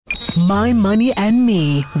My Money and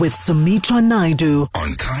Me with Sumitra Naidu.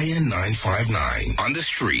 On Kaya 959. On the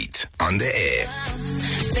street. On the air.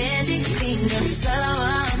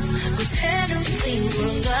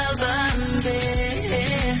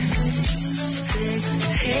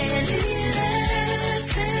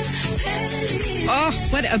 Oh,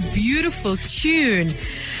 what a beautiful tune.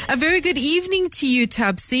 A very good evening to you,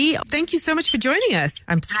 Thabsie. Thank you so much for joining us.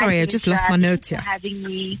 I'm sorry, I just lost my notes here. Thank you for having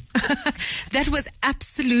me. That was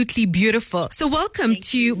absolutely beautiful. So welcome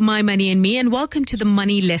to My Money and Me, and welcome to the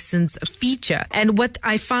Money Lessons feature. And what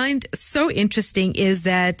I find so interesting is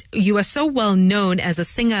that you are so well known as a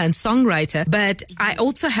singer and songwriter, but I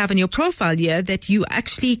also have in your profile here that you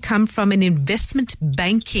actually come from an investment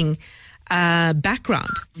banking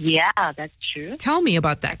background. Yeah, that's true. Tell me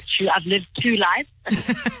about that. True. I've lived two lives.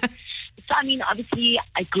 So, I mean, obviously,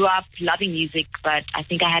 I grew up loving music, but I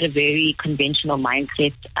think I had a very conventional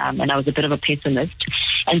mindset, and I was a bit of a pessimist.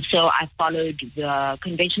 And so I followed the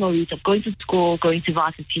conventional route of going to school, going to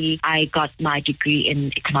varsity. I got my degree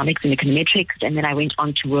in economics and econometrics, and then I went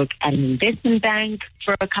on to work at an investment bank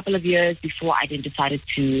for a couple of years before I then decided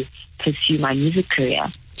to pursue my music career.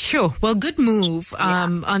 Sure. Well, good move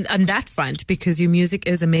on that front, because your music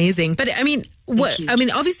is amazing. But I mean,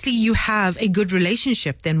 obviously you have a good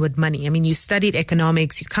relationship then with money. I mean, you studied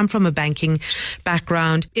economics, you come from a banking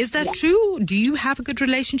background. Is that true? Do you have a good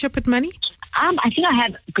relationship with money? I think I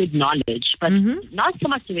have good knowledge, but not so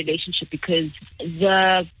much the relationship, because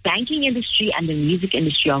the banking industry and the music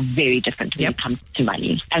industry are very different when it comes to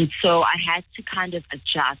money. And so I had to kind of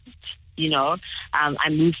adjust. You know, I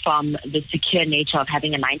moved from the secure nature of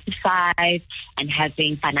having a 9-to-5 and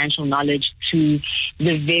having financial knowledge to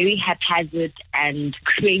the very haphazard and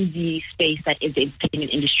crazy space that is the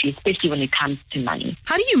entertainment industry, especially when it comes to money.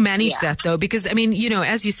 How do you manage that, though? Because, I mean, you know,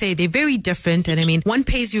 as you say, they're very different. And I mean, one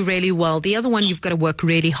pays you really well. The other one, you've got to work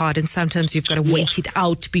really hard. And sometimes you've got to wait it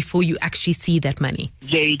out before you actually see that money.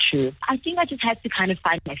 Very true. I think I just had to kind of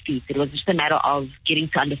find my feet. It was just a matter of getting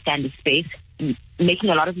to understand the space,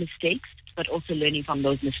 making a lot of mistakes, but also learning from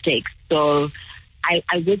those mistakes. So I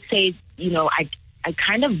would say, you know, I'm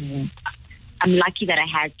lucky that I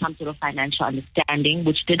had some sort of financial understanding,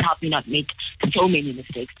 which did help me not make so many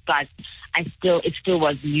mistakes, but it still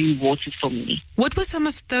was new waters for me. What were some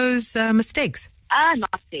of those mistakes?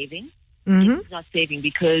 Not saving. It's not saving,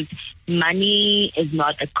 because money is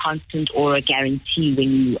not a constant or a guarantee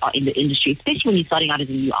when you are in the industry, especially when you're starting out as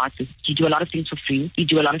a new artist. You do a lot of things for free. You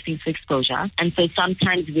do a lot of things for exposure. And so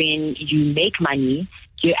sometimes when you make money,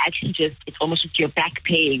 you're actually it's almost just you're back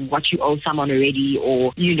paying what you owe someone already,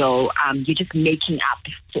 or, you know, you're just making up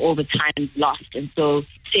for all the time lost. And so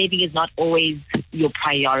saving is not always your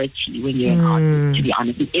priority when you're an artist, to be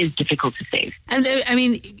honest. It is difficult to save. And I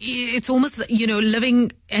mean, it's almost, you know,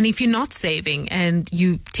 living, and if you're not saving and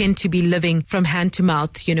you tend to be living from hand to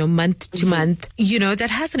mouth, you know, month to month, you know,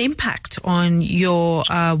 that has an impact on your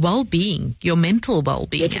well-being, your mental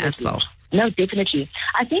well-being as well. No, definitely.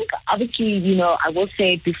 I think, obviously, you know, I will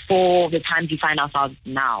say before the times we find ourselves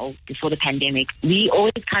now, before the pandemic, we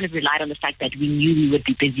always kind of relied on the fact that we knew we would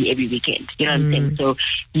be busy every weekend. You know what I'm saying? So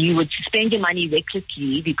you would spend your money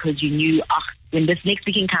recklessly because you knew, when this next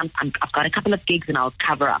weekend comes, I've got a couple of gigs and I'll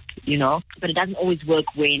cover up, you know. But it doesn't always work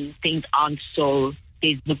when things aren't so,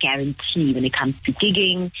 there's no guarantee when it comes to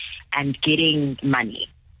gigging and getting money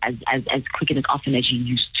as quick and as often as you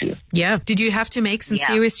used to. Yeah. Did you have to make some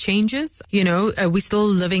serious changes? You know, we're still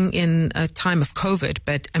living in a time of COVID,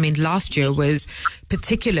 but I mean, last year was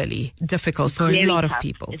particularly difficult for a lot of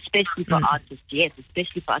people. Especially for artists, yes,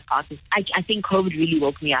 especially for us artists. I think COVID really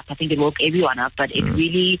woke me up. I think it woke everyone up, but it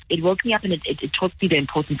woke me up, and it taught me the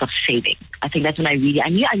importance of saving. I think that's when I knew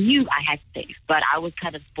I had to save, but I was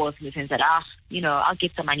kind of spoiled in the sense that, you know, I'll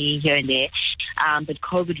get some money here and there. But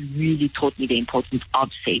COVID really taught me the importance of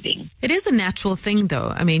saving. It is a natural thing,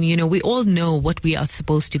 though. I mean, you know, we all know what we are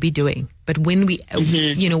supposed to be doing. But when we,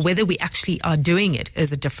 you know, whether we actually are doing it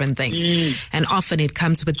is a different thing. And often it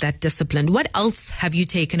comes with that discipline. What else have you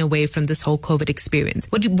taken away from this whole COVID experience?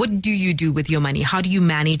 What do you do with your money? How do you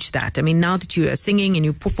manage that? I mean, now that you are singing and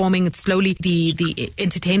you're performing, it's slowly, the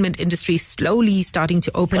entertainment industry is slowly starting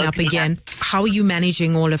to open up again. How are you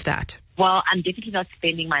managing all of that? Well, I'm definitely not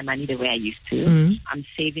spending my money the way I used to. I'm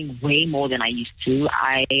saving way more than I used to.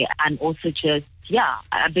 I'm also just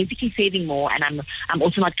I'm basically saving more, and I'm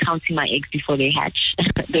also not counting my eggs before they hatch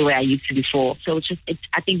the way I used to before. So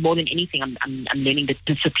I think more than anything, I'm learning the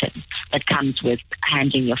discipline that comes with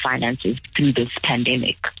handling your finances through this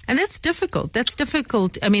pandemic. And that's difficult.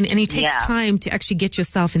 I mean, and it takes time to actually get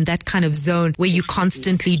yourself in that kind of zone where you're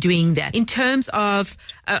constantly doing that. In terms of,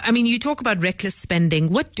 you talk about reckless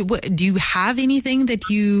spending. What do you have anything that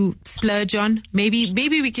you splurge on? Maybe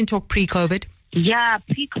we can talk pre-COVID. Yeah,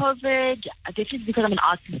 pre-COVID, definitely because I'm an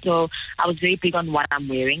artist, so I was very big on what I'm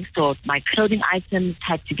wearing. So my clothing items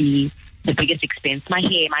had to be the biggest expense. My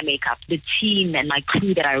hair, my makeup, the team and my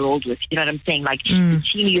crew that I rolled with. You know what I'm saying? Like the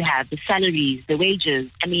team you have, the salaries, the wages.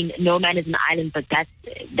 I mean, no man is an island, but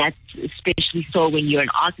that's especially so when you're an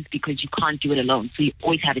artist because you can't do it alone. So you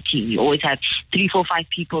always have a team. You always have 3, 4, 5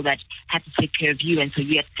 people that have to take care of you, and so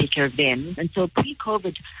you have to take care of them. And so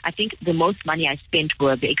pre-COVID, I think the most money I spent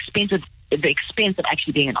were the expense of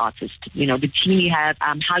actually being an artist. You know, the team you have,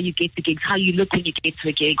 how you get the gigs, how you look when you get to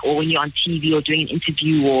a gig or when you're on TV or doing an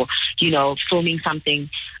interview or, you know, filming something.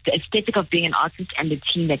 The aesthetic of being an artist and the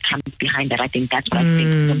team that comes behind that, I think that's what I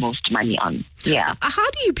spend the most money on. Yeah. How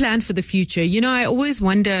do you plan for the future? You know, I always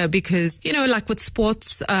wonder because, you know, like with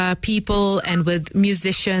sports people and with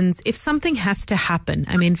musicians, if something has to happen,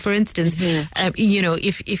 I mean, for instance, you know,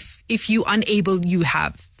 if you're unable, you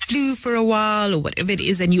have flu for a while or whatever it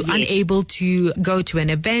is, and you're unable to go to an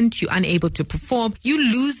event, you're unable to perform, you're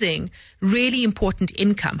losing really important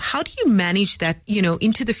income. How do you manage that, you know,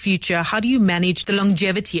 into the future? How do you manage the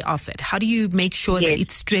longevity of it? How do you make sure that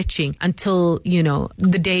it's stretching until, you know,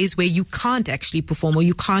 the days where you can't actually perform or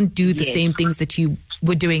you can't do the same things that you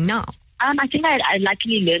were doing now? I think I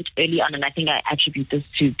luckily learned early on, and I think I attribute this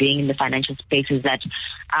to being in the financial space, is that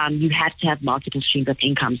you have to have multiple streams of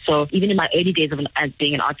income. So even in my early days as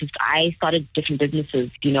being an artist, I started different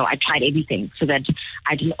businesses. You know, I tried everything so that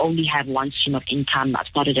I didn't only have one stream of income. I've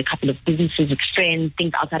started a couple of businesses with friends,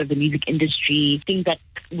 things outside of the music industry, things that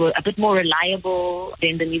were a bit more reliable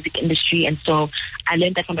than the music industry. And so I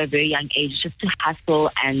learned that from a very young age, just to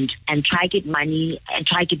hustle and try get money and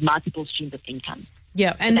try get multiple streams of income.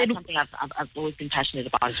 Yeah, and that's something I've always been passionate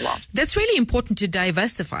about as well. That's really important to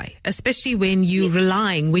diversify, especially when you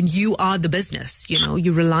you are the business, you know,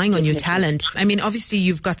 you're relying on your talent. I mean, obviously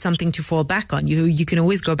you've got something to fall back on. You can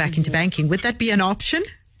always go back into banking. Would that be an option?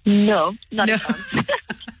 No, not at all.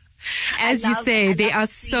 As you say, they are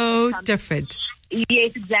so different.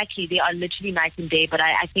 Yes, exactly. They are literally night and day, but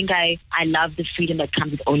I think I love the freedom that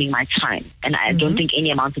comes with owning my time. And I don't think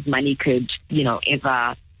any amount of money could, you know,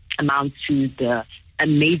 ever amount to the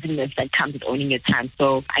amazingness that comes with owning your time.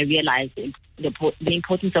 So I realized the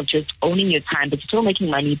importance of just owning your time, but still making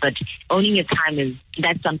money, but owning your time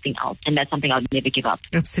that's something else, and that's something I'll never give up.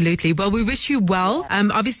 Absolutely. Well, we wish you well.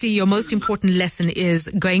 Obviously, your most important lesson is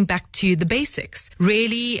going back to the basics.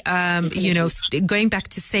 Really, you know, going back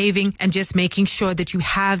to saving and just making sure that you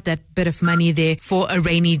have that bit of money there for a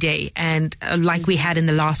rainy day. And like we had in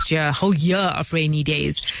the last year, a whole year of rainy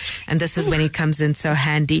days. And this is when it comes in so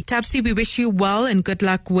handy. Thabsie, we wish you well and good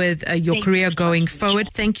luck with your career going forward.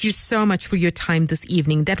 Thank you so much for your time this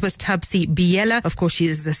evening. That was Thabsie Biyela. Of course, she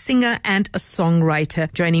is a singer and a songwriter.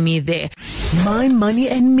 Joining me there. My Money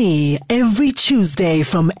and Me, every Tuesday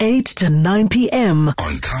from 8 to 9 p.m.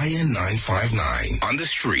 on Kaya 959, on the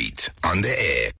street, on the air.